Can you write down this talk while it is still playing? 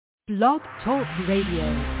Blog Talk Radio.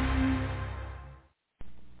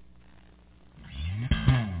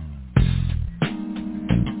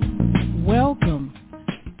 Welcome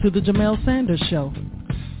to the Jamelle Sanders Show,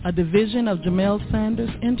 a division of Jamelle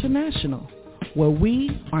Sanders International, where we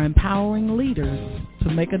are empowering leaders to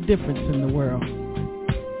make a difference in the world.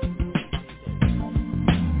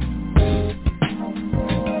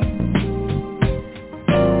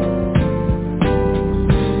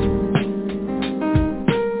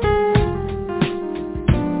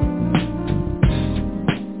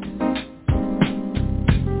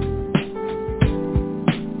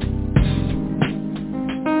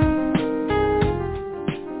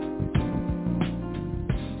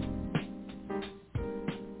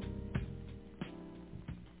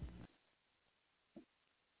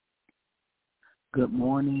 Good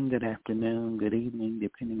morning, good afternoon, good evening,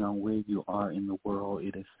 depending on where you are in the world.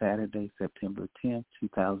 It is Saturday, September 10th,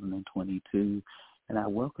 2022, and I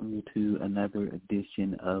welcome you to another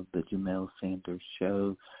edition of the Jamelle Sanders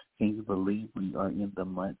Show. Can you believe we are in the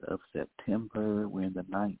month of September? We're in the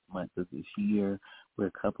 9th month of this year. We're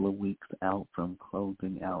a couple of weeks out from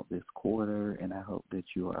closing out this quarter, and I hope that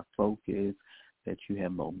you are focused, that you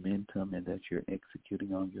have momentum, and that you're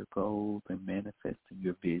executing on your goals and manifesting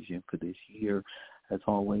your vision for this year. As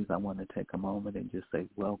always, I want to take a moment and just say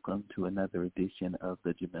welcome to another edition of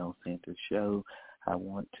the Jamelle Sanders Show. I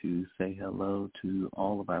want to say hello to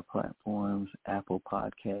all of our platforms, Apple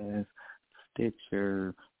Podcasts,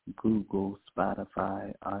 Stitcher, Google,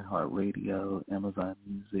 Spotify, iHeartRadio, Amazon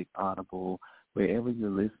Music, Audible. Wherever you're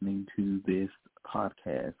listening to this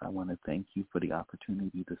podcast, I want to thank you for the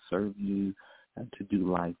opportunity to serve you and to do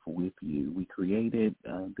life with you. We created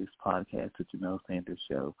this podcast, the Jamelle Sanders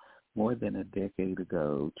Show, more than a decade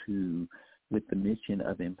ago with the mission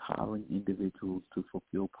of empowering individuals to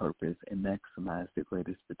fulfill purpose and maximize their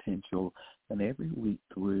greatest potential. And every week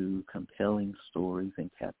through compelling stories and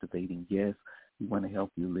captivating guests, we want to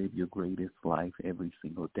help you live your greatest life every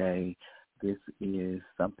single day. This is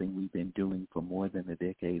something we've been doing for more than a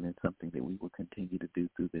decade and something that we will continue to do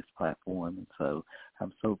through this platform. And so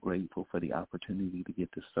I'm so grateful for the opportunity to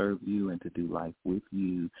get to serve you and to do life with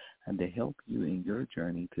you and to help you in your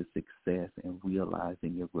journey to success and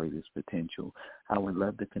realizing your greatest potential. I would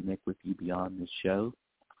love to connect with you beyond this show.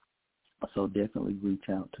 So definitely reach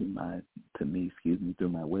out to me through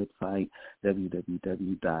my website,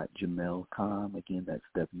 www.jamelle.com. Again, that's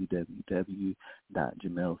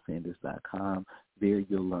www.jamellesanders.com. There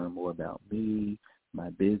you'll learn more about me,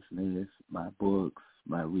 my business, my books,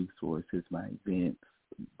 my resources, my events,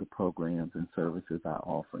 the programs and services I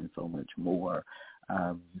offer, and so much more.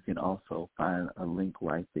 You can also find a link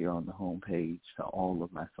right there on the homepage to all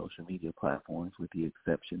of my social media platforms with the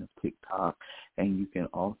exception of TikTok. And you can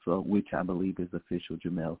also, which I believe is official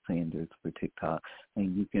Jamelle Sanders for TikTok,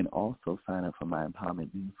 and you can also sign up for my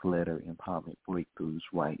empowerment newsletter, Empowerment Breakthroughs,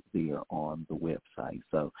 right there on the website.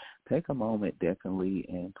 So take a moment definitely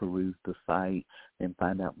and peruse the site and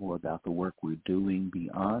find out more about the work we're doing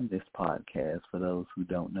beyond this podcast. For those who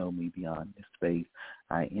don't know me beyond this space,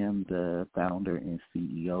 I am the founder and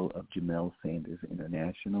CEO of Jamelle Sanders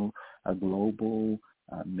International, a global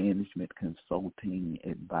management consulting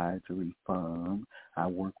advisory firm. I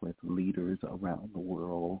work with leaders around the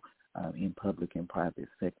world in public and private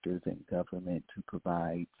sectors and government to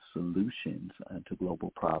provide solutions to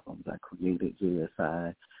global problems. I created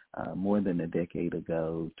JSI more than a decade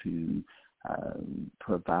ago to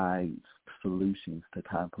provide solutions to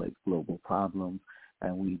complex global problems.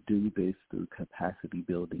 And we do this through capacity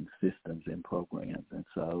building systems and programs. And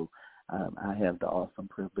so I have the awesome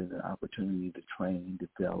privilege and opportunity to train,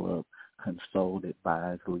 develop, consult,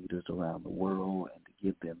 advise leaders around the world and to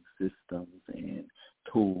give them systems and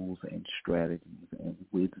tools and strategies and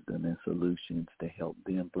wisdom and solutions to help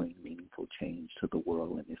them bring meaningful change to the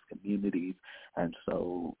world and its communities. And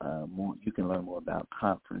so you can learn more about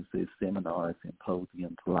conferences, seminars,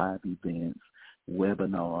 symposiums, live events,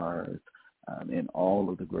 webinars, and all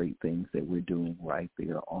of the great things that we're doing right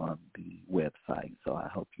there on the website. So I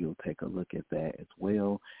hope you'll take a look at that as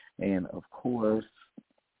well. And, of course,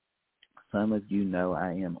 some of you know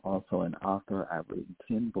I am also an author. I've written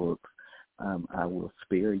 10 books. I will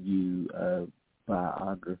spare you a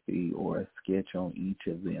biography or a sketch on each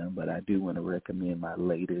of them, but I do want to recommend my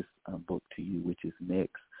latest book to you, which is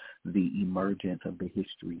Next, The Emergence of the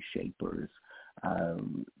History Shapers.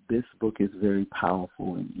 This book is very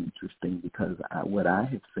powerful and interesting because what I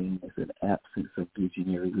have seen is an absence of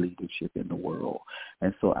visionary leadership in the world.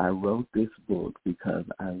 And so I wrote this book because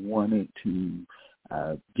I wanted to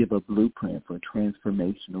give a blueprint for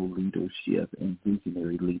transformational leadership and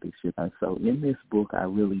visionary leadership. And so in this book, I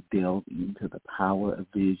really delve into the power of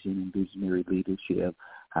vision and visionary leadership.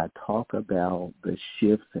 I talk about the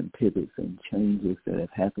shifts and pivots and changes that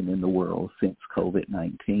have happened in the world since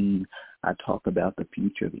COVID-19. I talk about the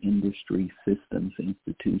future of industry, systems,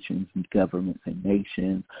 institutions, and governments and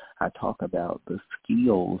nations. I talk about the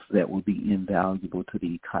skills that will be invaluable to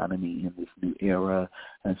the economy in this new era.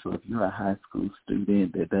 And so if you're a high school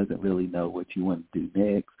student that doesn't really know what you want to do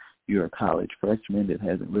next, you're a college freshman that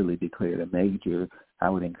hasn't really declared a major, I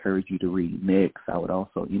would encourage you to read Next. I would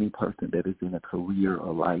also, any person that is in a career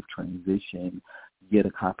or life transition, get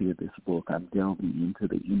a copy of this book. I'm delving into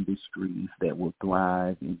the industries that will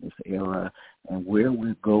thrive in this era and where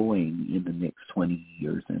we're going in the next 20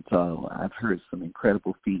 years. And so I've heard some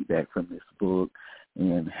incredible feedback from this book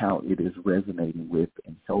and how it is resonating with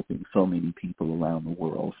and helping so many people around the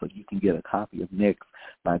world. So you can get a copy of Next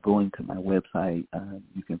by going to my website.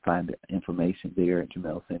 You can find the information there at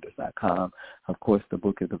JamelleSanders.com. Of course, the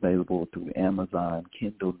book is available through Amazon,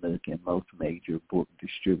 Kindle, Nook, and most major book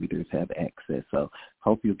distributors have access. So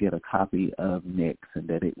hope you'll get a copy of Next and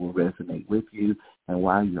that it will resonate with you. And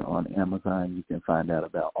while you're on Amazon, you can find out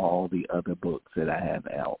about all the other books that I have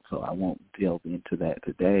out. So I won't delve into that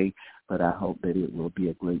today, but I hope that it will be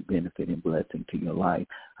a great benefit and blessing to your life.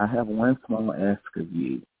 I have one small ask of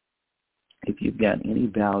you. If you've gotten any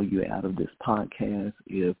value out of this podcast,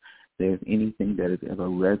 if there's anything that has ever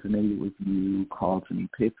resonated with you, caused an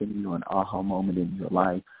epiphany or an aha moment in your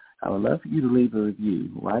life, I would love for you to leave a review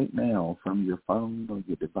right now from your phone or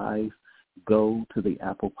your device. Go to the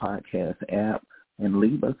Apple Podcast app and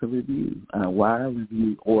leave us a review. Why a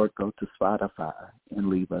review? Or go to Spotify and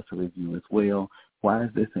leave us a review as well. Why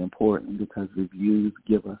is this important? Because reviews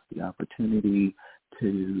give us the opportunity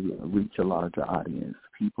to reach a larger audience.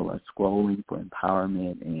 People are scrolling for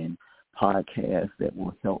empowerment and podcasts that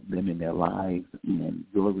will help them in their lives, and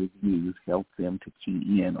your reviews help them to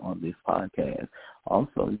key in on this podcast.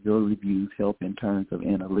 Also, your reviews help in terms of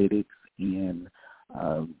analytics and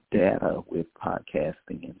data with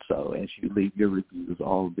podcasting. And so as you leave your reviews,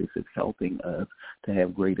 all of this is helping us to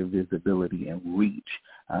have greater visibility and reach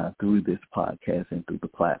through this podcast and through the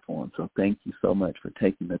platform. So thank you so much for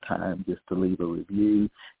taking the time just to leave a review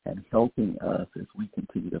and helping us as we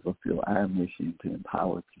continue to fulfill our mission to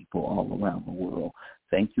empower people all around the world.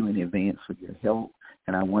 Thank you in advance for your help.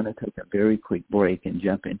 And I want to take a very quick break and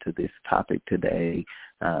jump into this topic today,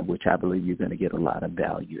 which I believe you're going to get a lot of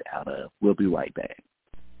value out of. We'll be right back.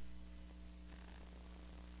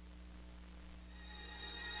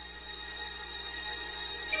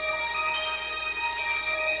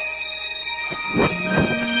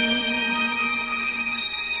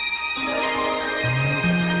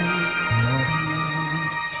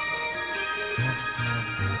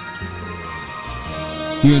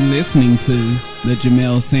 You're listening to The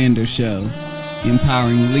Jamelle Sanders Show,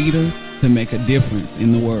 empowering leaders to make a difference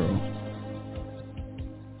in the world.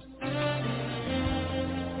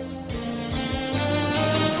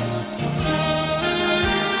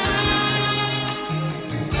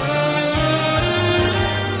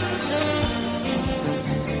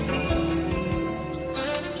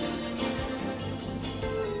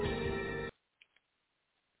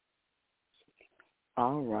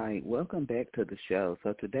 All right, welcome back to the show.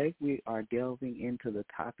 So today we are delving into the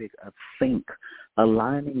topic of think,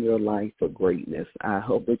 aligning your life for greatness. I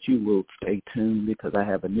hope that you will stay tuned because I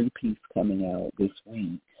have a new piece coming out this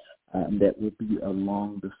week that will be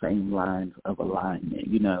along the same lines of alignment.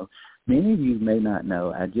 You know, many of you may not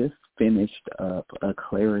know, I just finished up a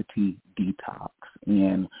clarity detox,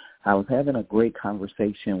 and I was having a great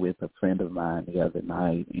conversation with a friend of mine the other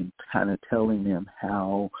night and kind of telling them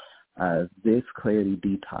how this clarity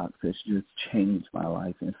detox has just changed my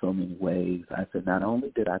life in so many ways. I said, not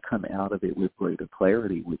only did I come out of it with greater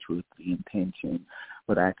clarity, which was the intention,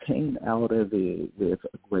 but I came out of it with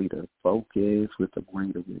a greater focus, with a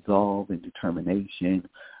greater resolve and determination,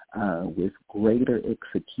 with greater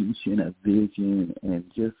execution of vision and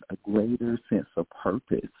just a greater sense of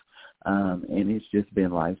purpose. And it's just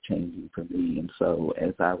been life-changing for me. And so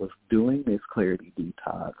as I was doing this clarity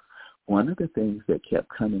detox, one of the things that kept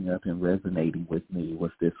coming up and resonating with me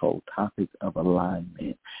was this whole topic of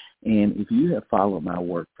alignment. And if you have followed my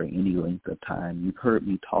work for any length of time, you've heard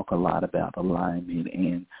me talk a lot about alignment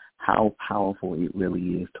and how powerful it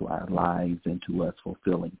really is to our lives and to us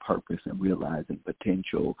fulfilling purpose and realizing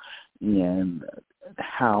potential, and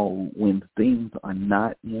how when things are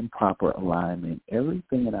not in proper alignment,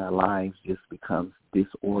 everything in our lives just becomes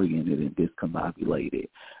disoriented and discombobulated.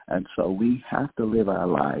 And so we have to live our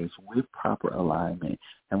lives with proper alignment,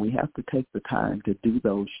 and we have to take the time to do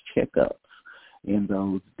those checkups and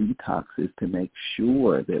those detoxes to make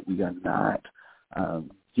sure that we are not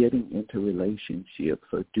getting into relationships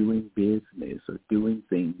or doing business or doing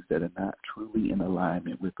things that are not truly in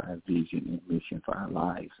alignment with our vision and mission for our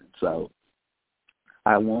lives. And so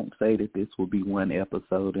I won't say that this will be one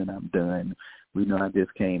episode and I'm done. We know I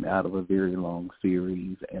just came out of a very long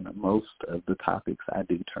series, and most of the topics I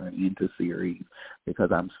do turn into series because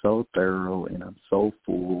I'm so thorough and I'm so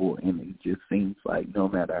full, and it just seems like no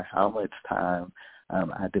matter how much time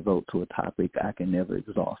I devote to a topic, I can never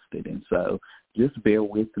exhaust it. And so just bear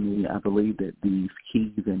with me. I believe that these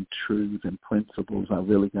keys and truths and principles are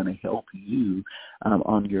really going to help you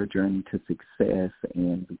on your journey to success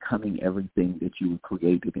and becoming everything that you were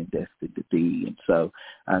created and destined to be. And so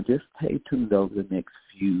just stay tuned over the next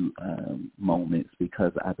few moments,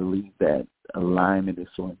 because I believe that alignment is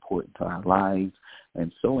so important to our lives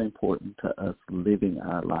and so important to us living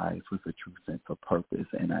our lives with a true sense of purpose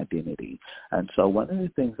and identity. And so one of the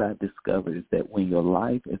things I discovered is that when your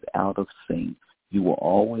life is out of sync, you will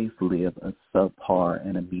always live a subpar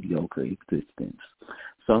and a mediocre existence.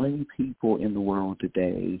 So many people in the world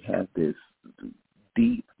today have this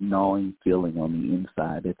deep gnawing feeling on the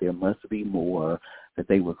inside that there must be more, that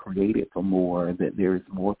they were created for more, that there is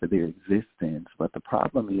more for their existence. But the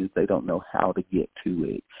problem is they don't know how to get to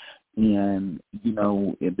it. And, you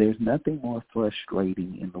know, there's nothing more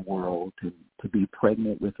frustrating in the world to be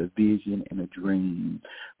pregnant with a vision and a dream,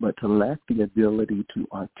 but to lack the ability to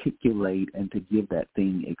articulate and to give that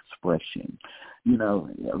thing expression. You know,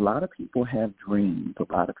 a lot of people have dreams,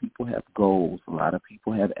 a lot of people have goals, a lot of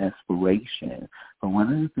people have aspirations. But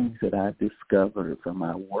one of the things that I discovered from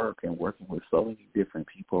my work and working with so many different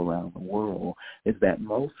people around the world is that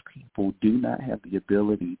most people do not have the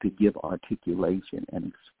ability to give articulation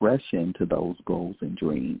and expression to those goals and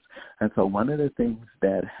dreams. And so one of the things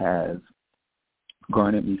that has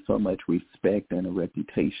garnered me so much respect and a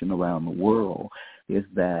reputation around the world is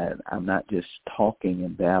that I'm not just talking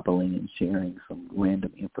and babbling and sharing some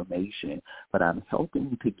random information, but I'm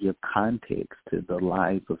helping to give context to the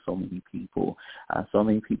lives of so many people. So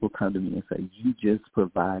many people come to me and say, you just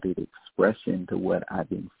provided expression to what I've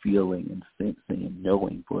been feeling and sensing and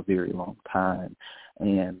knowing for a very long time.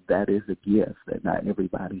 And that is a gift that not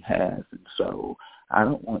everybody has. And so I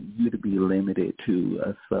don't want you to be limited to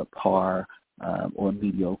a subpar or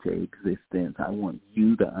mediocre existence. I want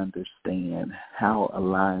you to understand how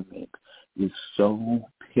alignment is so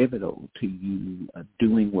pivotal to you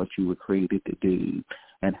doing what you were created to do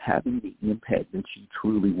and having the impact that you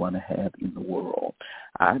truly want to have in the world.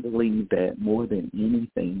 I believe that more than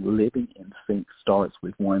anything, living in sync starts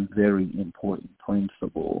with one very important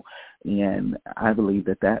principle, and I believe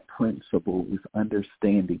that that principle is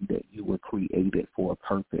understanding that you were created for a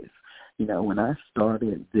purpose. You know, when I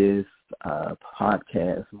started this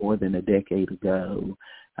podcast more than a decade ago,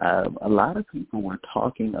 a lot of people were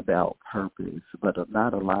talking about purpose, but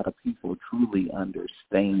not a lot of people truly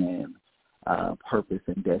understand purpose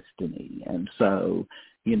and destiny. And so,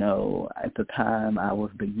 you know, at the time I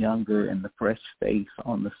was the younger and the fresh face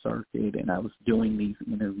on the circuit, and I was doing these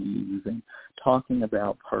interviews and talking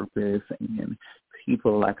about purpose, and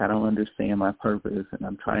people like, I don't understand my purpose, and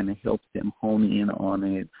I'm trying to help them hone in on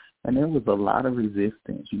it. And there was a lot of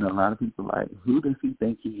resistance. You know, a lot of people like, who does he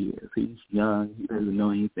think he is? He's young. He doesn't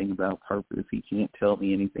know anything about purpose. He can't tell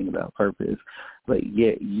me anything about purpose. But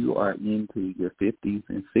yet you are into your 50s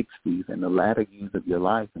and 60s and the latter years of your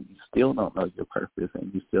life, and you still don't know your purpose,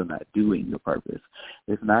 and you're still not doing your purpose.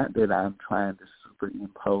 It's not that I'm trying to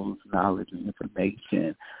superimpose knowledge and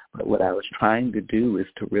information, but what I was trying to do is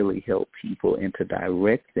to really help people and to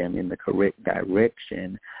direct them in the correct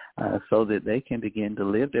direction so that they can begin to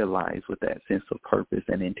live their lives with that sense of purpose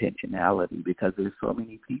and intentionality, because there's so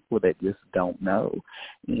many people that just don't know.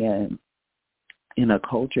 And in a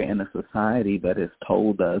culture and a society that has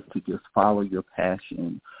told us to just follow your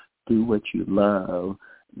passion, do what you love,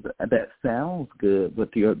 that sounds good,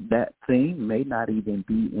 but that thing may not even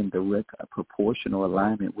be in direct proportional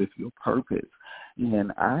alignment with your purpose.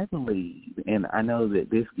 And I believe, and I know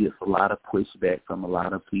that this gets a lot of pushback from a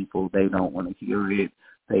lot of people. They don't want to hear it.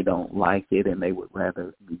 they don't like it and they would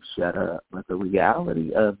rather be shut up. But the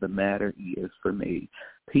reality of the matter is, for me,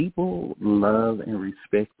 people love and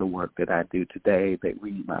respect the work that I do today. They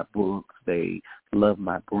read my books. They love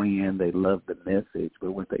my brand. They love the message.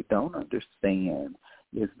 But what they don't understand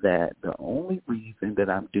is that the only reason that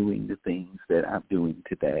I'm doing the things that I'm doing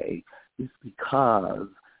today is because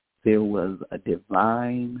there was a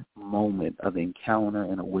divine moment of encounter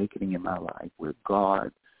and awakening in my life where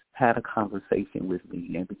God had a conversation with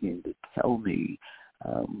me and began to tell me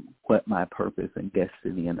what my purpose and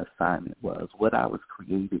destiny and assignment was, what I was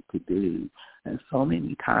created to do. And so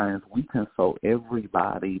many times we consult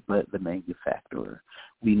everybody but the manufacturer.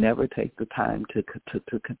 We never take the time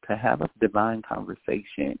to have a divine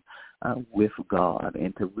conversation with God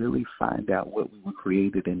and to really find out what we were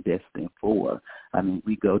created and destined for. I mean,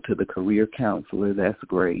 we go to the career counselor, that's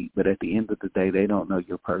great, but at the end of the day, they don't know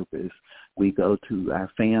your purpose. We go to our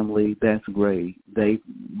family, that's great. They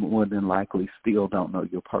more than likely still don't know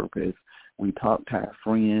your purpose. We talk to our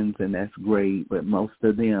friends, and that's great, but most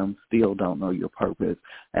of them still don't know your purpose.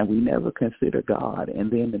 And we never consider God. And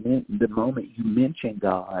then the moment you mention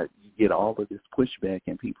God, you get all of this pushback,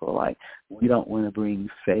 and people are like, we don't want to bring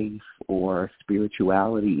faith or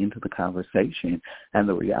spirituality into the conversation. And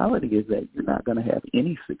the reality is that you're not going to have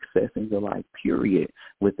any success in your life, period,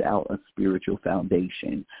 without a spiritual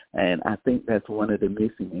foundation. And I think that's one of the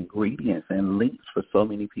missing ingredients and links for so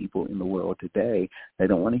many people in the world today. They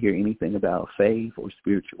don't want to hear anything about faith or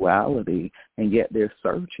spirituality, and yet they're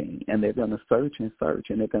searching, and they're going to search,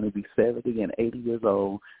 and they're going to be 70 and 80 years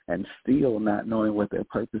old and still not knowing what their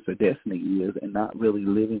purpose or destiny is and not really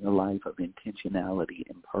living a life of intentionality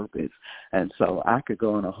and purpose. And so I could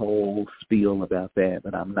go on a whole spiel about that,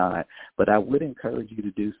 but I'm not. But I would encourage you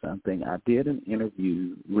to do something. I did an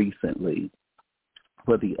interview recently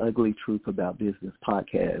for the Ugly Truth About Business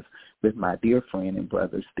podcast with my dear friend and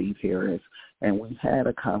brother, Steve Harris, and we had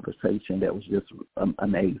a conversation that was just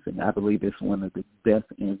amazing. I believe it's one of the best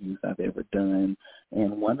interviews I've ever done,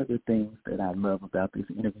 and one of the things that I love about this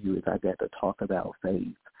interview is I got to talk about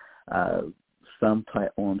faith. Some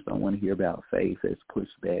platforms don't want to hear about faith as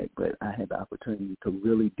pushback, but I had the opportunity to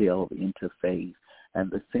really delve into faith and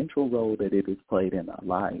the central role that it has played in our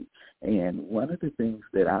life. And one of the things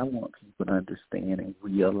that I want people to understand and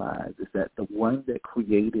realize is that the one that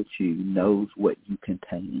created you knows what you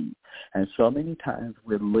contain. And so many times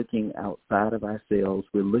we're looking outside of ourselves.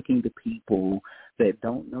 We're looking to people that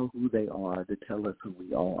don't know who they are to tell us who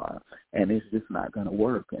we are, and it's just not going to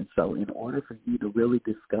work. And so in order for you to really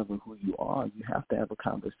discover who you are, you have to have a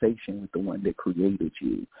conversation with the one that created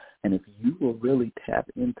you. And if you will really tap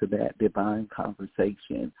into that divine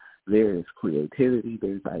conversation, there is creativity,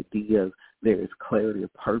 there's ideas, there is clarity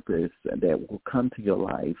of purpose that will come to your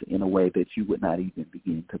life in a way that you would not even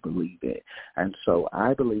begin to believe it. And so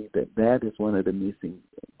I believe that that is one of the missing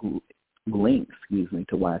links,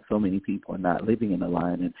 to why so many people are not living in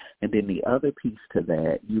alignment. And then the other piece to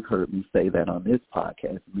that, you've heard me say that on this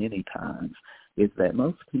podcast many times, is that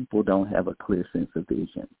most people don't have a clear sense of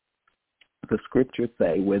vision. The scriptures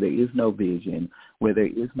say where there is no vision, where there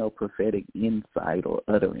is no prophetic insight or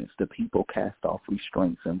utterance, the people cast off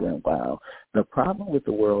restraints and run wild. The problem with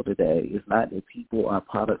the world today is not that people are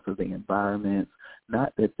products of the environment,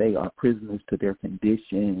 not that they are prisoners to their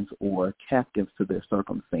conditions or captives to their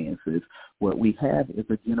circumstances. What we have is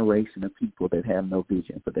a generation of people that have no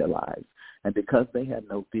vision for their lives. And because they have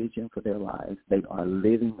no vision for their lives, they are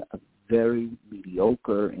living a very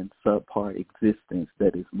mediocre and subpar existence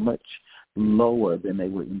that is much lower than they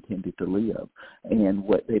were intended to live. And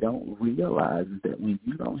what they don't realize is that when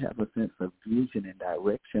you don't have a sense of vision and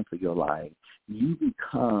direction for your life, you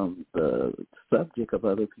become the subject of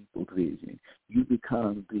other people's vision. You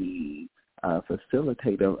become the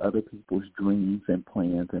facilitator of other people's dreams and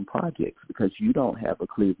plans and projects because you don't have a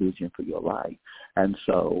clear vision for your life. And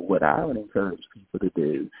so what I would encourage people to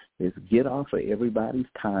do is get off of everybody's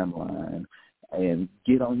timeline and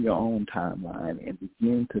get on your own timeline and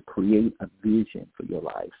begin to create a vision for your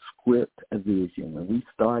life, script a vision. When we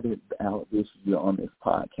started out this year on this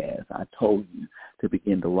podcast, I told you to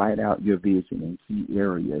begin to write out your vision in key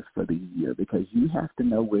areas for the year because you have to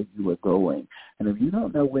know where you are going. And if you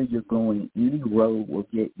don't know where you're going, any road will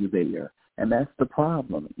get you there. And that's the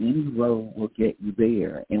problem. Any road will get you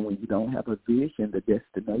there. And when you don't have a vision, the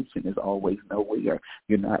destination is always nowhere.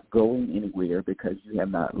 You're not going anywhere because you have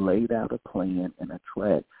not laid out a plan and a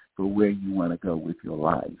track for where you want to go with your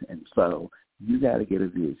life. And so you got to get a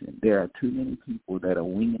vision. There are too many people that are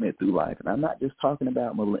winging it through life. And I'm not just talking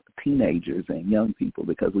about teenagers and young people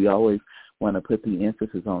because we always want to put the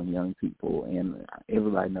emphasis on young people. And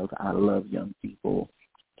everybody knows I love young people.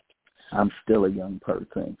 I'm still a young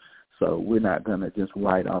person. So we're not going to just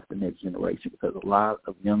write off the next generation, because a lot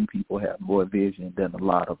of young people have more vision than a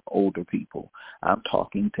lot of older people. I'm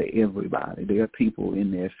talking to everybody. There are people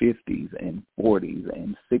in their 50s and 40s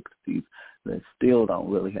and 60s that still don't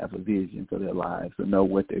really have a vision for their lives or know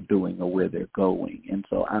what they're doing or where they're going. And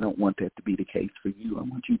so I don't want that to be the case for you. I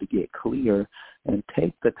want you to get clear and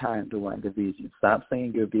take the time to write a vision. Stop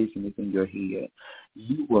saying your vision is in your head.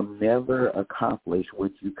 You will never accomplish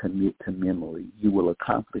what you commit to memory. You will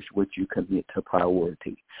accomplish what you commit to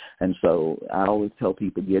priority. And so I always tell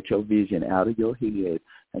people, get your vision out of your head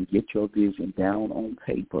and get your vision down on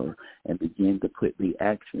paper and begin to put the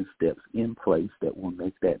action steps in place that will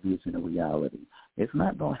make that vision a reality. It's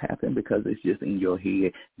not going to happen because it's just in your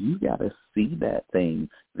head. You got to see that thing.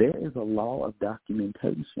 There is a law of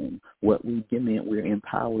documentation. What we document, we're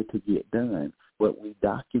empowered to get done. What we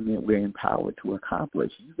document, we're empowered to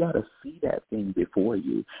accomplish. You got to see that thing before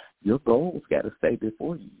you. Your goals got to stay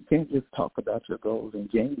before you. You can't just talk about your goals in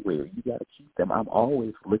January. You got to keep them. I'm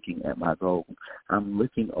always looking at my goals. I'm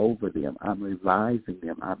looking over them. I'm revising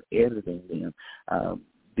them. I'm editing them.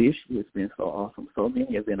 This year's been so awesome. So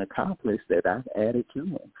many have been accomplished that I've added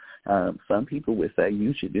to them. Some people would say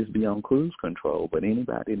you should just be on cruise control, but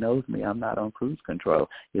anybody knows me, I'm not on cruise control.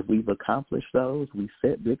 If we've accomplished those, we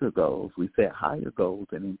set bigger goals. We set higher goals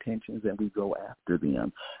and intentions, and we go after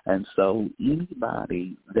them. And so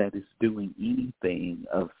anybody that is doing anything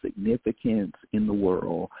of significance in the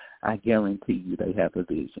world, I guarantee you they have a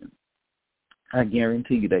vision. I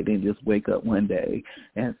guarantee you they didn't just wake up one day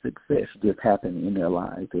and success just happened in their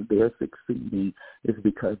lives. If they're succeeding, it's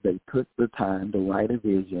because they took the time to write a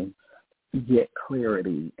vision, get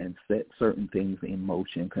clarity, and set certain things in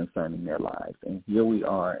motion concerning their lives. And here we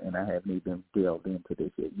are, and I haven't even delved into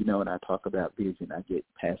this yet. You know, when I talk about vision, I get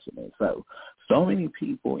passionate. So many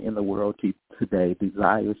people in the world today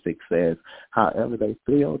desire success. However, they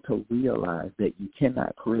fail to realize that you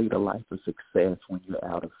cannot create a life of success when you're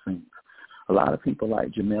out of sync. A lot of people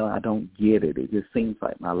like Jamelle, I don't get it. It just seems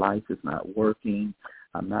like my life is not working.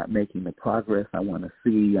 I'm not making the progress I want to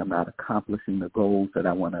see. I'm not accomplishing the goals that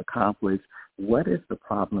I want to accomplish. What is the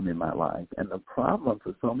problem in my life? And the problem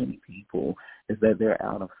for so many people is that they're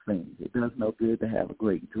out of sync. It does no good to have a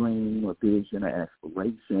great dream or vision or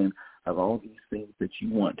aspiration of all these things that you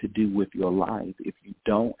want to do with your life if you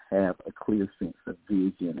don't have a clear sense of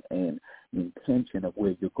vision and intention of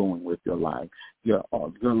where you're going with your life. Your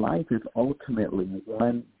life is ultimately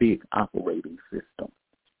one big operating system.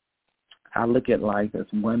 I look at life as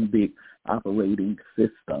one big operating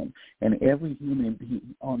system, and every human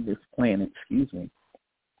being on this planet,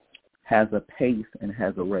 has a pace and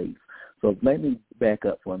has a race. So let me back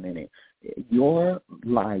up for a minute. Your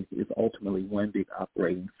life is ultimately one big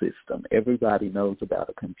operating system. Everybody knows about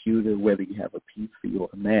a computer, whether you have a PC or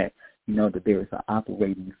a Mac. You know that there is an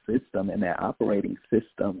operating system, and that operating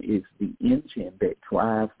system is the engine that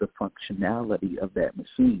drives the functionality of that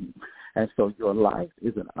machine. And so your life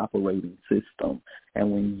is an operating system.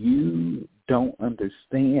 And when you don't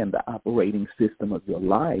understand the operating system of your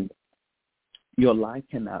life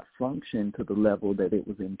cannot function to the level that it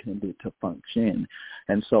was intended to function.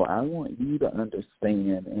 And so I want you to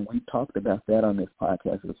understand, and we talked about that on this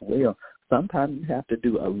podcast as well, sometimes you have to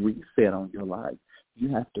do a reset on your life. You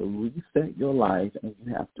have to reset your life, and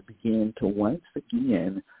you have to begin to once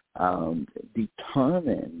again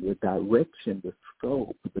determine the direction, the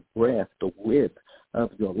scope, the breadth, the width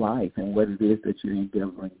of your life and what it is that you're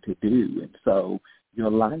endeavoring to do. And so your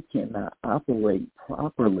life cannot operate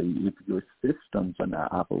properly if your systems are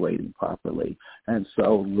not operating properly. And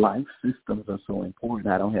so life systems are so important.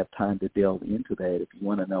 I don't have time to delve into that. If you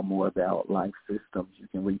want to know more about life systems, you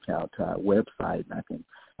can reach out to our website, and I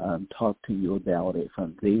can talk to you about it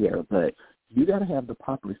from there. But you got to have the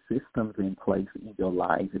proper systems in place in your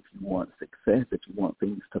life if you want success, if you want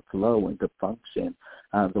things to flow and to function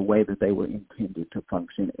the way that they were intended to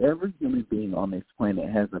function. Every human being on this planet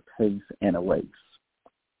has a pace and a race.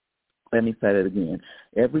 Let me say that again.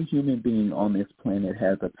 Every human being on this planet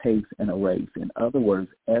has a pace and a race. In other words,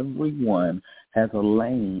 everyone has a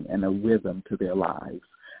lane and a rhythm to their lives.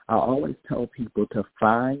 I always tell people to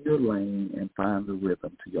find your lane and find the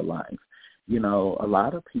rhythm to your life. You know, a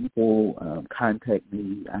lot of people contact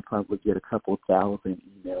me. I probably get a couple thousand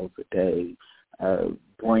emails a day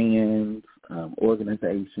brands,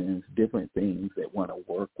 organizations, different things that want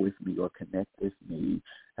to work with me or connect with me.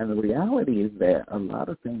 And the reality is that a lot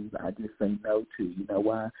of things I just say no to. You know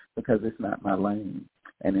why? Because it's not my lane.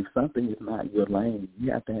 And if something is not your lane,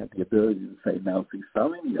 you have to have the ability to say no. See, so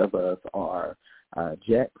many of us are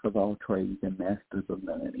jacks of all trades and masters of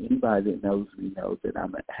none. Anybody that knows me knows that I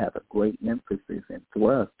have a great emphasis and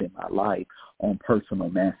thrust in my life on personal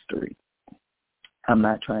mastery. I'm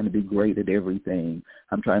not trying to be great at everything.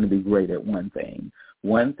 I'm trying to be great at one thing.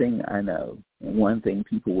 One thing I know, and one thing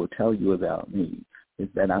people will tell you about me is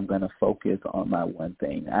that I'm going to focus on my one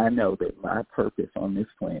thing. I know that my purpose on this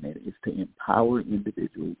planet is to empower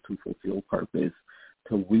individuals to fulfill purpose,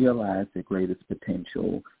 to realize their greatest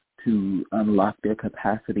potential, to unlock their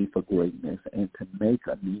capacity for greatness, and to make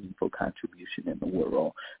a meaningful contribution in the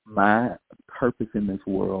world. My purpose in this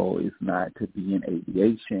world is not to be in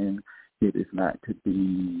aviation. It is not to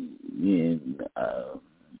be in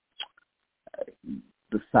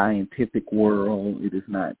the scientific world. It is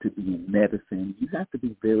not to be in medicine. You have to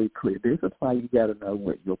be very clear. This is why you got to know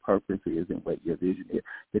what your purpose is and what your vision is,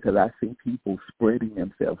 because I see people spreading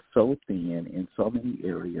themselves so thin in so many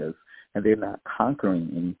areas, and they're not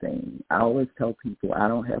conquering anything. I always tell people I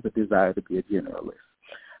don't have a desire to be a generalist.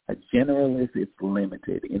 A generalist is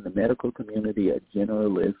limited. In the medical community, a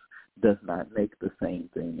generalist does not make the same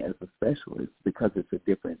thing as a specialist because it's a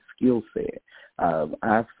different skill set.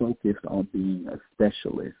 I've focused on being a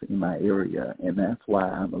specialist in my area, and that's why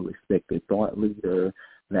I'm a respected thought leader.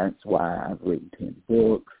 That's why I've written 10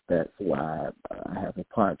 books. That's why I have a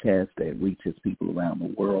podcast that reaches people around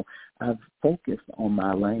the world. I've focused on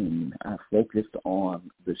my lane. I've focused on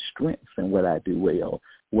the strengths and what I do well.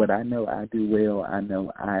 What I know I do well, I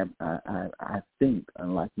know I think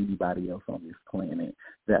unlike anybody else on this planet.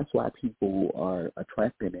 That's why people are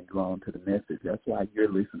attracted and drawn to the message. That's why you're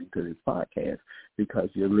listening to this podcast, because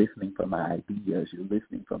you're listening for my ideas. You're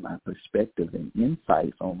listening for my perspective and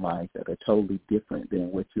insights on life that are totally different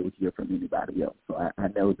than what you'll hear from anybody else. So I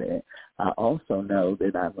know that. I also know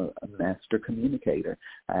that I'm a master communicator.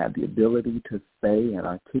 I have the ability to say and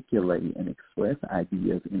articulate and express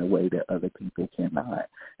ideas in a way that other people cannot.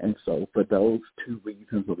 And so for those two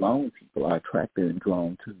reasons alone, people are attracted and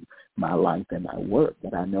drawn to my life and my work.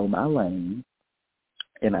 But I know my lane,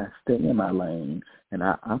 and I stay in my lane, and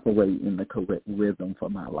I operate in the correct rhythm for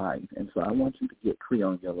my life. And so I want you to get clear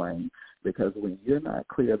on your lane, because when you're not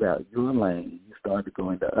clear about your lane, you start to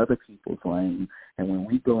go into other people's lane. And when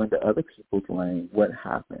we go into other people's lane, what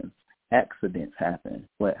happens? Accidents happen.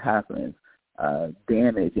 What happens?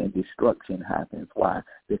 Damage and destruction happens. Why?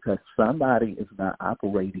 Because somebody is not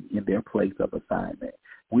operating in their place of assignment.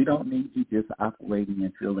 We don't need you just operating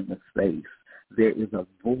and filling a space. There is a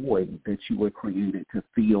void that you were created to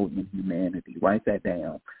fill in humanity. Write that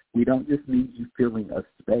down. We don't just need you filling a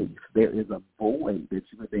space. There is a void that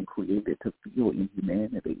you have been created to fill in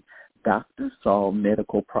humanity. Doctors solve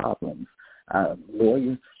medical problems.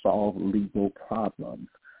 Lawyers solve legal problems.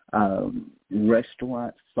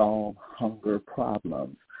 Restaurants solve hunger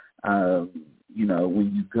problems.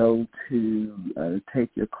 When you go to take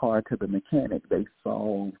your car to the mechanic, they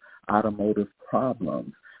solve automotive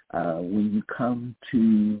problems. When you come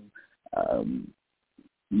to,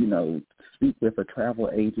 speak with a travel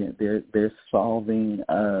agent, they're solving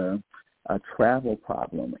a travel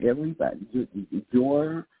problem. Everybody,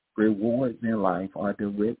 your rewards in life are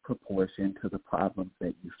direct proportion to the problems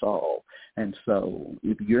that you solve. And so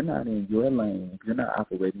if you're not in your lane, if you're not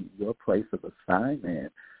operating in your place of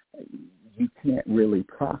assignment, you can't really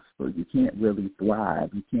prosper. You can't really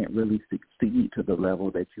thrive. You can't really succeed to the level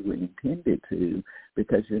that you were intended to,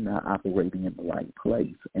 because you're not operating in the right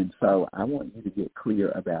place. And so I want you to get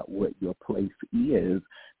clear about what your place is,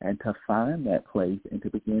 and to find that place and to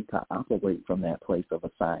begin to operate from that place of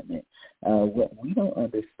assignment. What we don't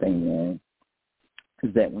understand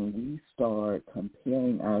is that when we start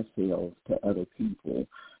comparing ourselves to other people,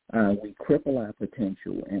 we cripple our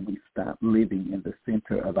potential and we stop living in the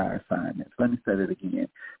center of our assignments. Let me say that again.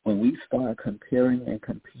 When we start comparing and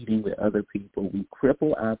competing with other people, we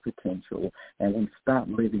cripple our potential and we stop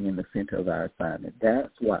living in the center of our assignment.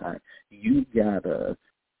 That's why you got to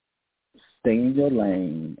stay in your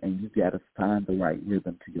lane, and you got to find the right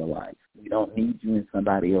rhythm to your life. We don't need you in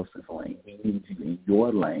somebody else's lane. We need you in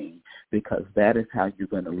your lane, because that is how you're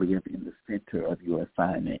going to live in the center of your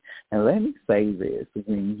assignment. And let me say this.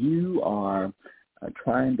 When you are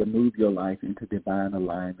trying to move your life into divine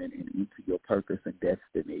alignment and into your purpose and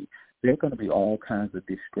destiny, there are going to be all kinds of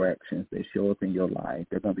distractions that show up in your life.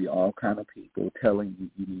 There are going to be all kinds of people telling you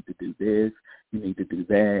you need to do this, you need to do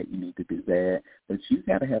that, you need to do that. But you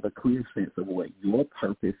got to have a clear sense of what your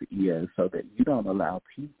purpose is so that you don't allow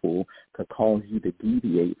people to cause you to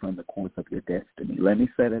deviate from the course of your destiny. Let me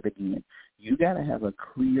say that again. You got to have a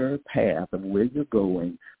clear path of where you're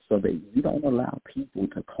going so that you don't allow people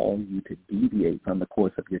to call you to deviate from the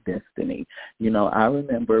course of your destiny. You know, I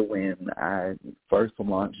remember when I first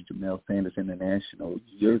launched Jamelle Sanders International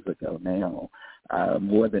years ago now,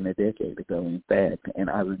 more than a decade ago, in fact, and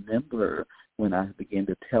I remember when I began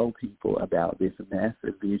to tell people about this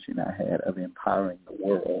massive vision I had of empowering the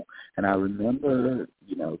world. And I remember,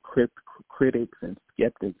 you know, critics and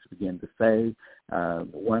skeptics began to say,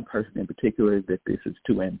 one person in particular, that this is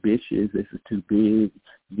too ambitious, this is too big,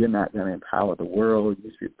 you're not going to empower the world,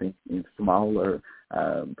 you should think in smaller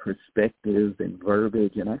perspectives and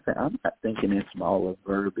verbiage. And I said, I'm not thinking in smaller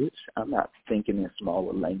verbiage. I'm not thinking in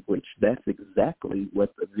smaller language. That's exactly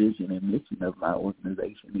what the vision and mission of my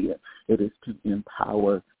organization is. It is to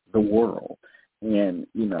empower the world. And,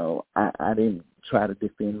 you know, I didn't try to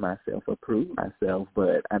defend myself or prove myself,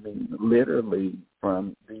 but, I mean, literally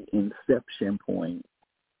from the inception point,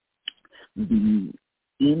 the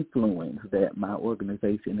influence that my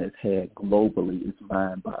organization has had globally is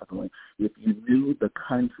mind-boggling. If you knew the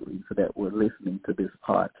countries that were listening to this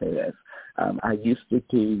podcast, I used to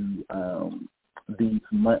do these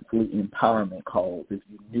monthly empowerment calls. If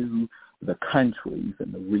you knew the countries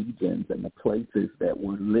and the regions and the places that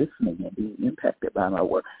were listening and being impacted by my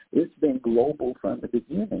work, it's been global from the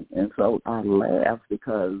beginning. And so I laugh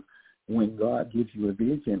because when God gives you a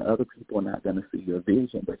vision, other people are not going to see your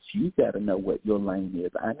vision, but you got to know what your lane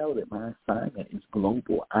is. I know that my assignment is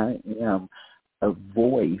global. I am a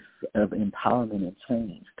voice of empowerment and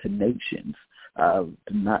change to nations,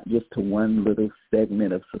 not just to one little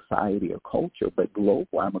segment of society or culture, but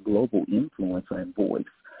global. I'm a global influencer and voice.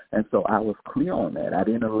 And so I was clear on that. I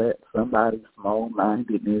didn't let somebody's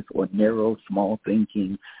small-mindedness or narrow, small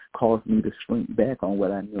thinking cause me to shrink back on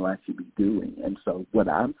what I knew I should be doing. And so what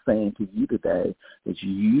I'm saying to you today is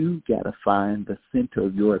you got to find the center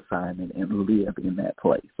of your assignment and live in that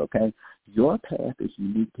place, okay? Your path is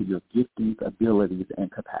unique to your giftings, abilities,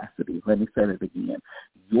 and capacities. Let me say it again.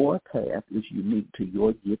 Your path is unique to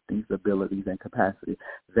your giftings, abilities, and capacity.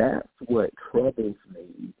 That's what troubles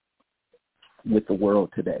me with the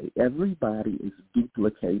world today. Everybody is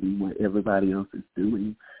duplicating what everybody else is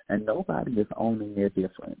doing, and nobody is owning their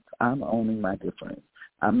difference. I'm owning my difference.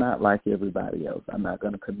 I'm not like everybody else. I'm not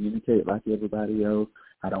going to communicate like everybody else.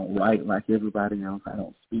 I don't write like everybody else. I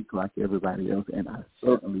don't speak like everybody else, and I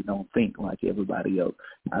certainly don't think like everybody else.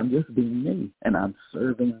 I'm just being me, and I'm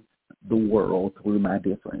serving the world through my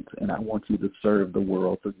difference, and I want you to serve the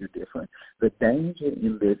world through your difference. The danger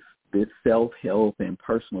in this self-help and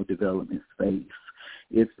personal development space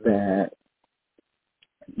is that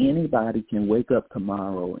anybody can wake up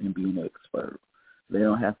tomorrow and be an expert. They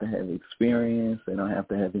don't have to have experience. They don't have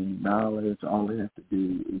to have any knowledge. All they have to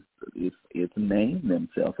do is name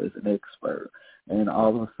themselves as an expert. And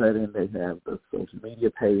all of a sudden they have the social media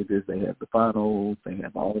pages, they have the funnels, they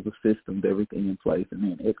have all of the systems, everything in place, and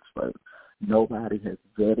they're an expert. Nobody has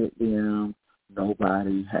vetted them.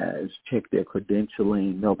 Nobody has checked their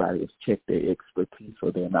credentialing. Nobody has checked their expertise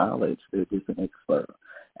or their knowledge. They're just an expert.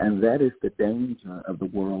 And that is the danger of the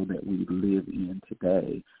world that we live in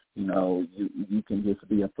today. You know, you can just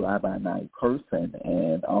be a fly-by-night person,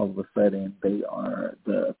 and all of a sudden they are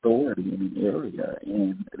the authority in an area,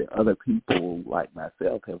 and the other people like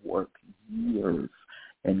myself have worked years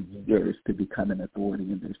and years to become an authority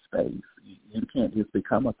in their space. You can't just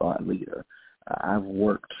become a thought leader. I've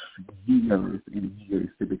worked years and years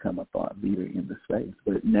to become a thought leader in the space,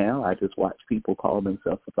 but now I just watch people call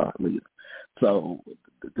themselves a thought leader. So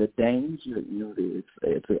the danger in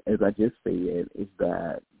this, as I just said, is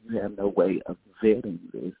that you have no way of vetting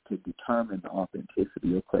this to determine the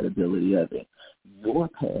authenticity or credibility of it. Your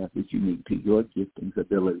path is unique to your giftings,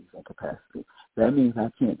 abilities, and capacity. That means I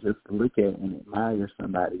can't just look at and admire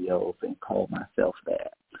somebody else and call myself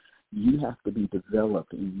that. You have to be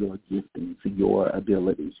developed in your giftings, your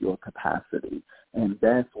abilities, your capacity. And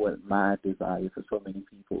that's what my desire for so many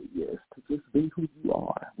people is, to just be who you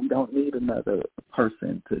are. We don't need another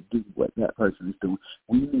person to do what that person is doing.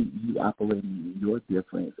 We need you operating in your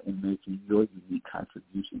difference and making your unique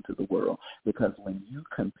contribution to the world. Because when you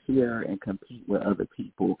compare and compete with other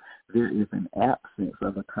people, there is an absence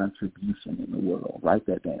of a contribution in the world. Write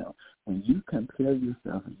that down. when you compare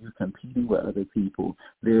yourself and you're competing with other people,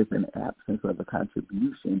 there's an absence of a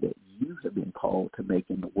contribution that you have been called to make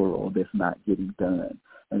in the world that's not getting done.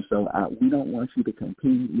 And so we don't want you to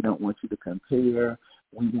compete. We don't want you to compare.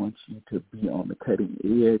 We want you to be on the cutting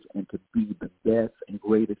edge and to be the best and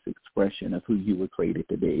greatest expression of who you were created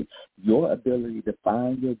to be. Your ability to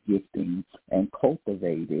find your gifting and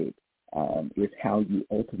cultivate it is how you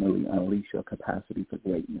ultimately unleash your capacity for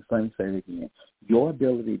greatness. Let me say it again. Your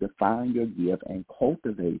ability to find your gift and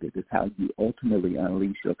cultivate it is how you ultimately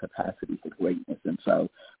unleash your capacity for greatness. And so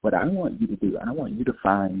what I want you to do, I want you to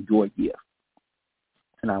find your gift,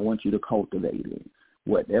 and I want you to cultivate it.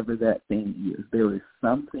 Whatever that thing is, there is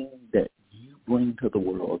something that you bring to the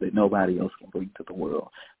world that nobody else can bring to the world.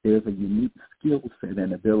 There's a unique skill set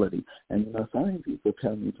and ability. And, some people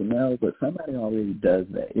tell me, Jamelle, but somebody already does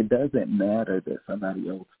that. It doesn't matter that somebody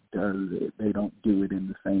else does it. They don't do it in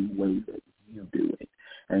the same way that you do it.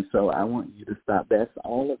 And so I want you to stop.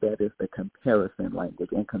 All of that is the comparison language.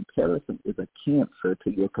 And comparison is a cancer to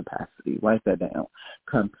your capacity. Write that down.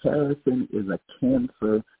 Comparison is a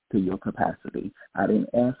cancer to your capacity. I didn't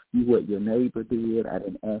ask you what your neighbor did. I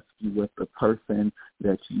didn't ask you what the person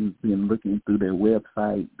that you've been looking through their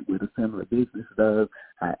website with a similar business does.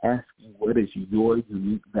 I asked you, what is your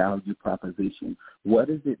unique value proposition? What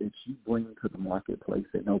is it that you bring to the marketplace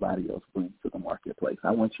that nobody else brings to the marketplace?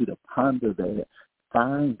 I want you to ponder that,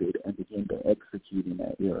 find it, and begin to execute in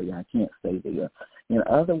that area. I can't stay there. In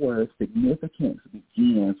other words, significance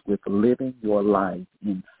begins with living your life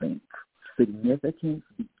in sync. Significance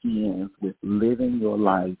begins with living your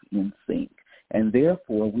life in sync. And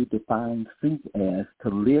therefore, we define sync as to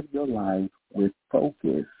live your life with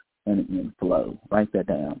focus and in flow. Write that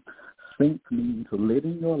down. Sync means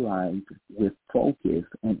living your life with focus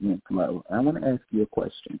and in flow. I want to ask you a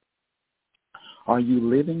question. Are you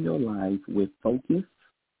living your life with focus,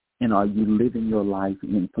 and are you living your life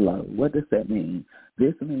in flow? What does that mean?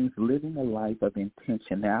 This means living a life of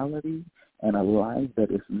intentionality and a life that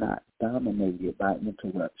is not dominated by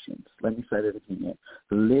interruptions. Let me say that again.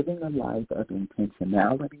 Living a life of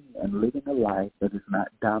intentionality and living a life that is not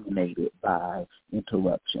dominated by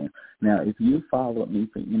interruption. Now, if you followed me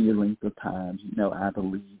for any length of time, you know I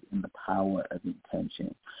believe in the power of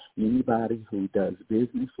intention. Anybody who does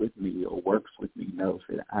business with me or works with me knows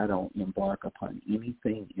that I don't embark upon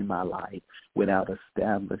anything in my life without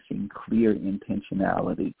establishing clear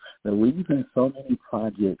intentionality. The reason so many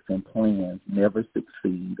projects and plans never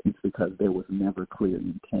succeed is because there was never clear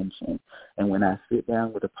intention. And when I sit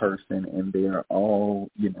down with a person and they're all,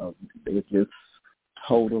 they're just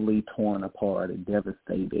totally torn apart and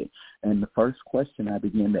devastated, and the first question I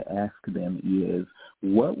begin to ask them is,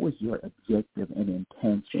 what was your objective and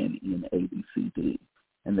intention in ABCD?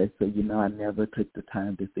 And they say, I never took the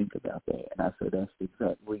time to think about that. And I said, that's the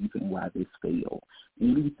exact reason why this failed.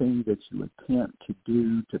 Anything that you attempt to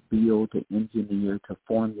do, to build, to engineer, to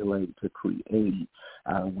formulate, to create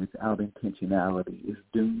without intentionality is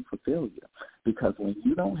doomed for failure. Because when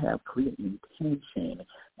you don't have clear intention,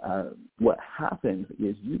 what happens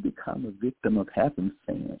is you become a victim of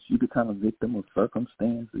happenstance. You become a victim of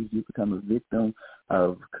circumstances. You become a victim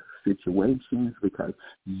of situations because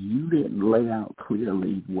you didn't lay out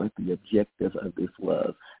clearly what the objective of this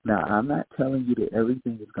was. Now, I'm not telling you that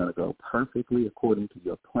everything is going to go perfectly according to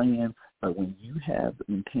your plan, but when you have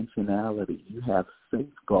intentionality, you have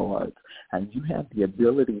safeguards, and you have the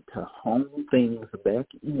ability to hone things back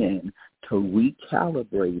in, to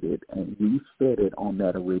recalibrate it and reset it on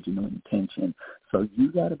that original intention. So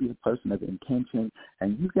you got to be a person of intention,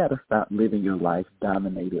 and you got to stop living your life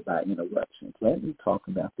dominated by interruptions. Let me talk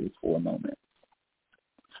about this for a moment.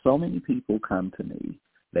 So many people come to me.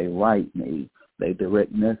 They write me. They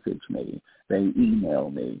direct message me. They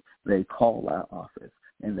email me. They call our office,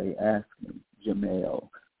 and they ask me, Jamelle,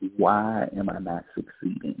 why am I not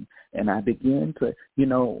succeeding? And I begin to,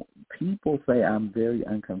 people say I'm very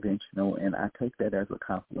unconventional, and I take that as a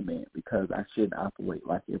compliment because I shouldn't operate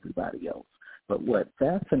like everybody else. But what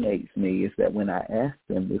fascinates me is that when I ask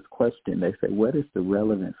them this question, they say, what is the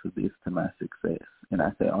relevance of this to my success? And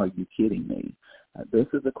I say, are you kidding me? This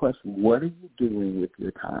is a question, what are you doing with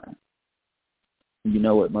your time? You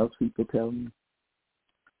know what most people tell me?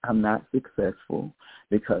 I'm not successful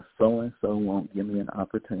because so-and-so won't give me an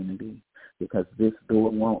opportunity, because this door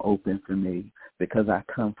won't open for me, because I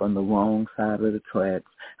come from the wrong side of the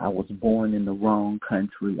tracks. I was born in the wrong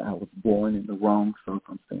country. I was born in the wrong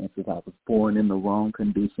circumstances. I was born in the wrong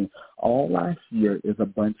condition. All I hear is a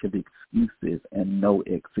bunch of excuses and no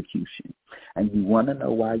execution. And you want to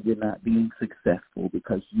know why you're not being successful?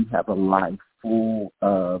 Because you have a life full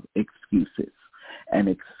of excuses. And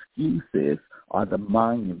excuses are the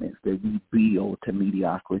monuments that we build to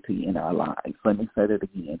mediocrity in our lives. Let me say that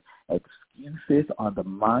again. Excuses are the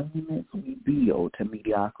monuments we build to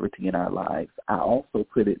mediocrity in our lives. I also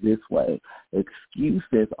put it this way.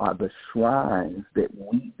 Excuses are the shrines that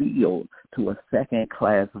we build to a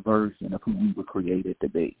second-class version of who we were created to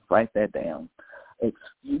be. Write that down.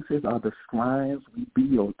 Excuses are the shrines we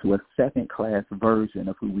build to a second-class version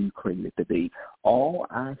of who we were created to be. All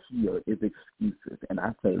I hear is excuses, and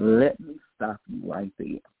I say, let me stop you right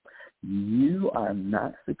there. You are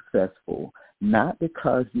not successful, not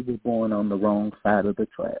because you were born on the wrong side of the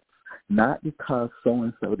tracks, not because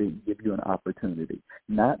so-and-so didn't give you an opportunity,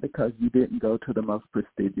 not because you didn't go to the most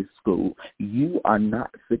prestigious school. You are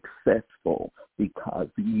not successful because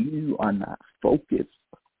you are not focused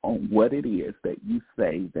on what it is that you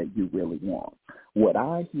say that you really want. What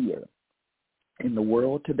I hear in the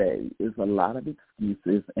world today is a lot of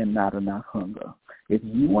excuses and not enough hunger. If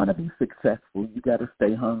you want to be successful, you got to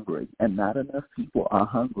stay hungry, and not enough people are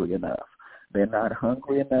hungry enough. They're not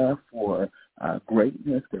hungry enough for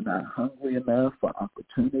greatness. They're not hungry enough for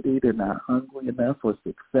opportunity. They're not hungry enough for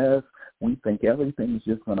success. We think everything is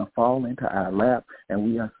just going to fall into our lap, and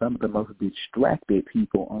we are some of the most distracted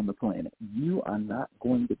people on the planet. You are not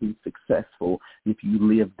going to be successful if you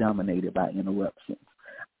live dominated by interruptions.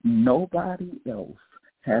 Nobody else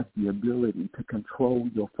has the ability to control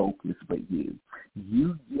your focus but you.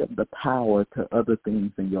 You give the power to other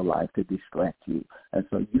things in your life to distract you. And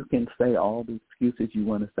so you can say all the excuses you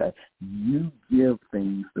want to say. You give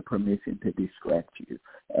things the permission to distract you.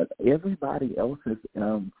 Everybody else's,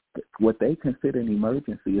 what they consider an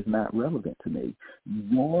emergency is not relevant to me.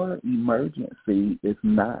 Your emergency is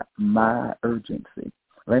not my urgency.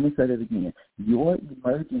 Let me say that again. Your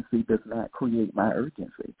emergency does not create my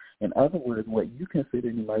urgency. In other words, what you consider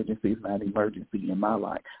an emergency is not an emergency in my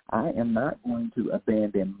life. I am not going to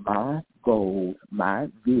abandon my goals, my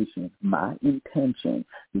vision, my intention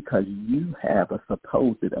because you have a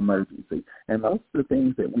supposed emergency. And most of the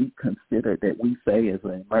things that we consider that we say is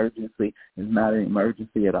an emergency is not an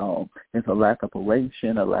emergency at all. It's a lack of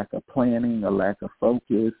preparation, a lack of planning, a lack of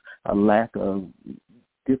focus, a lack of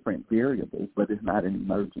different variables, but it's not an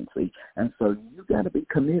emergency. And so you got to be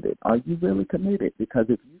committed. Are you really committed? Because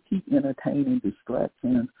if you keep entertaining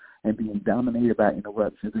distractions and being dominated by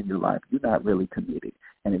interruptions in your life, you're not really committed.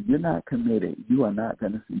 And if you're not committed, you are not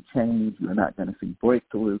going to see change. You're not going to see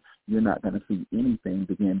breakthrough. You're not going to see anything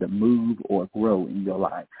begin to move or grow in your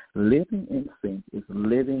life. Living in sync is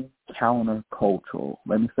living countercultural.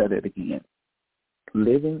 Let me say that again.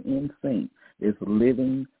 Living in sync is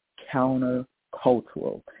living countercultural.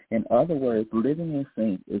 In other words, living in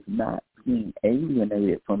sync is not being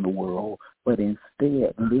alienated from the world, but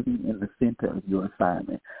instead living in the center of your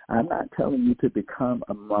assignment. I'm not telling you to become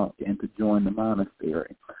a monk and to join the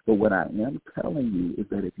monastery, but what I am telling you is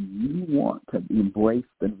that if you want to embrace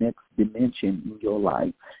the next dimension in your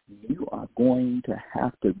life, you are going to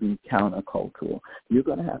have to be countercultural. You're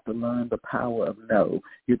going to have to learn the power of no.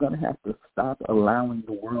 You're going to have to stop allowing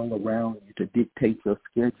the world around you to dictate your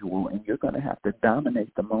schedule, and you're going to have to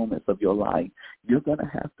dominate the moments of your life. You're going to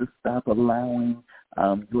have to stop allowing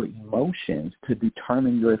your emotions to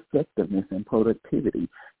determine your effectiveness and productivity.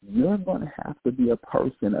 You're going to have to be a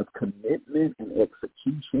person of commitment and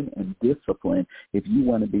execution and discipline if you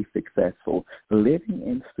want to be successful. Living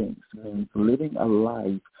in sync means living a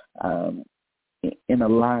life in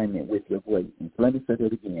alignment with your greatness. Let me say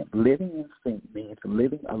that again. Living in sync means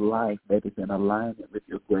living a life that is in alignment with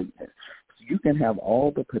your greatness. You can have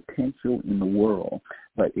all the potential in the world,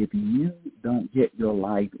 but if you don't get your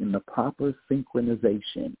life in the proper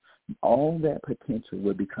synchronization, all that potential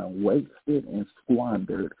will become wasted and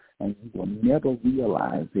squandered, and you will never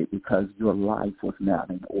realize it because your life was not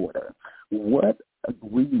in order. What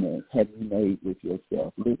agreements have you made with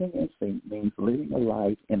yourself? Living in sync means living a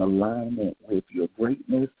life in alignment with your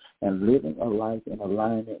greatness and living a life in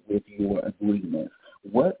alignment with your agreements.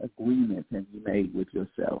 What agreements have you made with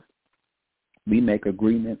yourself? We make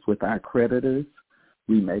agreements with our creditors.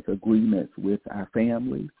 We make agreements with our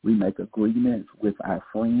families. We make agreements with our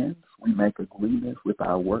friends. We make agreements with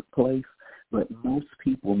our workplace. But most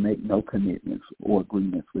people make no commitments or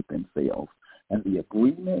agreements with themselves. And the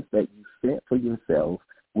agreements that you set for yourself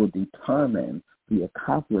will determine the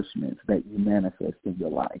accomplishments that you manifest in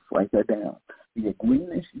your life. Write that down. The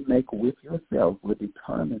agreements you make with yourself will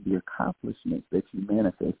determine the accomplishments that you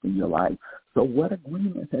manifest in your life. So what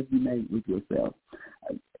agreements have you made with yourself?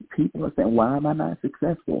 People are saying, why am I not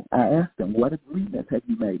successful? I ask them, what agreements have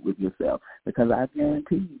you made with yourself? Because I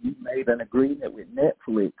guarantee you've made an agreement with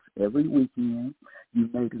Netflix every weekend.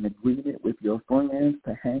 You've made an agreement with your friends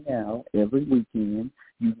to hang out every weekend.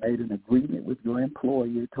 You made an agreement with your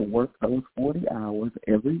employer to work those 40 hours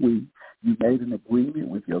every week. You made an agreement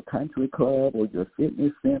with your country club or your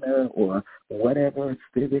fitness center or whatever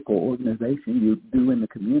civic or organization you do in the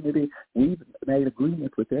community. We've made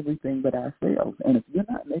agreements with everything but ourselves. And if you're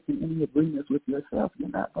not making any agreements with yourself, you're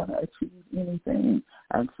not going to achieve anything.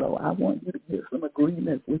 And so I want you to get some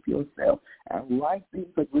agreements with yourself and write these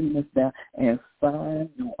agreements down and sign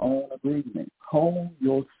your own agreement. Hold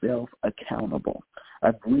yourself accountable.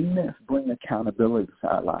 Agreements bring accountability to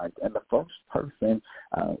our lives. And the first person,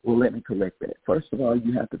 let me correct that. First of all,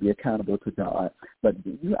 you have to be accountable to God, but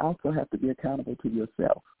you also have to be accountable to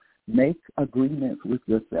yourself. Make agreements with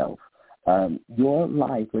yourself. Your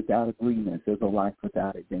life without agreements is a life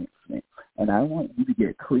without advancement. And I want you to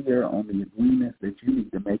get clear on the agreements that you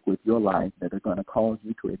need to make with your life that are going to cause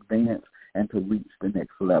you to advance and to reach the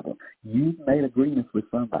next level. You've made agreements with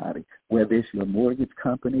somebody, whether it's your mortgage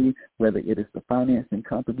company, whether it is the financing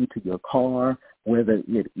company to your car, whether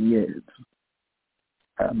it is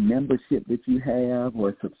a membership that you have or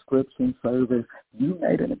a subscription service. You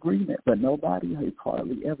made an agreement, but nobody has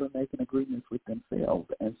hardly ever making agreements with themselves.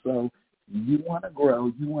 And so you want to grow,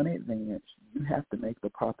 you want to advance, you have to make the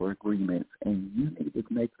proper agreements, and you need to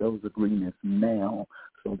make those agreements now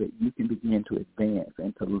so that you can begin to advance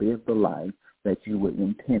and to live the life that you were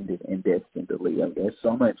intended and destined to live. There's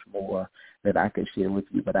so much more that I could share with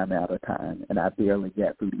you, but I'm out of time, and I barely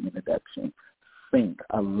got through the introduction. Think,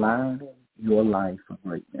 aligning your life for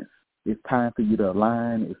greatness. It's time for you to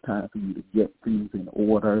align. It's time for you to get things in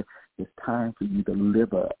order. It's time for you to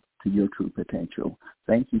live up to your true potential.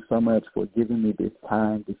 Thank you so much for giving me this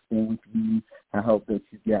time to spend with you. I hope that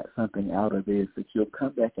you got something out of this, that you'll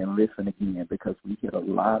come back and listen again, because we hit a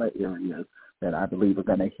lot of areas that I believe are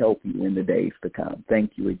going to help you in the days to come.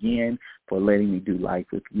 Thank you again for letting me do life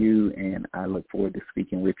with you, and I look forward to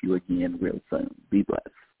speaking with you again real soon. Be blessed.